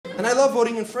And I love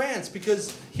voting in France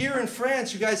because here in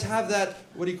France, you guys have that,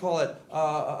 what do you call it,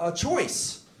 a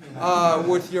choice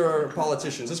with your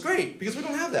politicians. It's great because we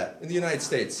don't have that in the United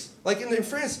States. Like in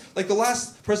France, like the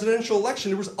last presidential election,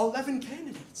 there was 11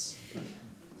 candidates.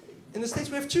 In the States,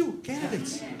 we have 2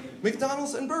 candidates.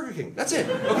 McDonald's and Burger King. That's it,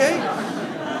 okay?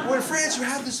 Where in France, you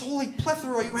have this whole like,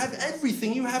 plethora. You have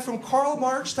everything. You have from Karl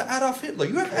Marx to Adolf Hitler.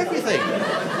 You have everything.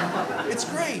 It's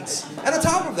great. And on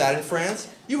top of that, in France,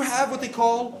 you have what they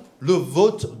call le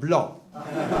vote blanc.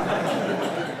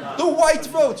 The white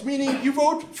vote, meaning you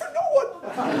vote for no one.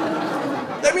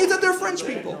 That means that they're French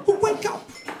people who wake up,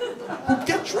 who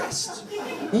get dressed,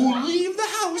 who leave the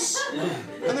house,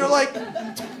 and they're like,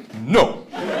 no.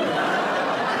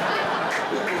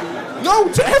 No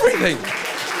to everything.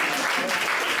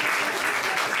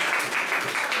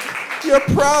 You're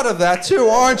proud of that too,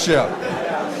 aren't you?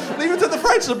 Leave it to the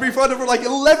French to be fun for like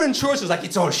 11 choices, like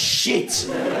it's all shit.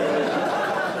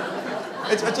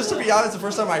 Just to be honest, the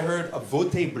first time I heard a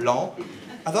vote blanc,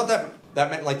 I thought that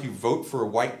meant like you vote for a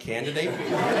white candidate.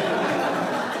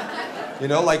 You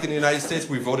know, like in the United States,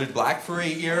 we voted black for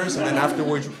 8 years, and then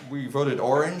afterwards we voted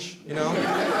orange, you know?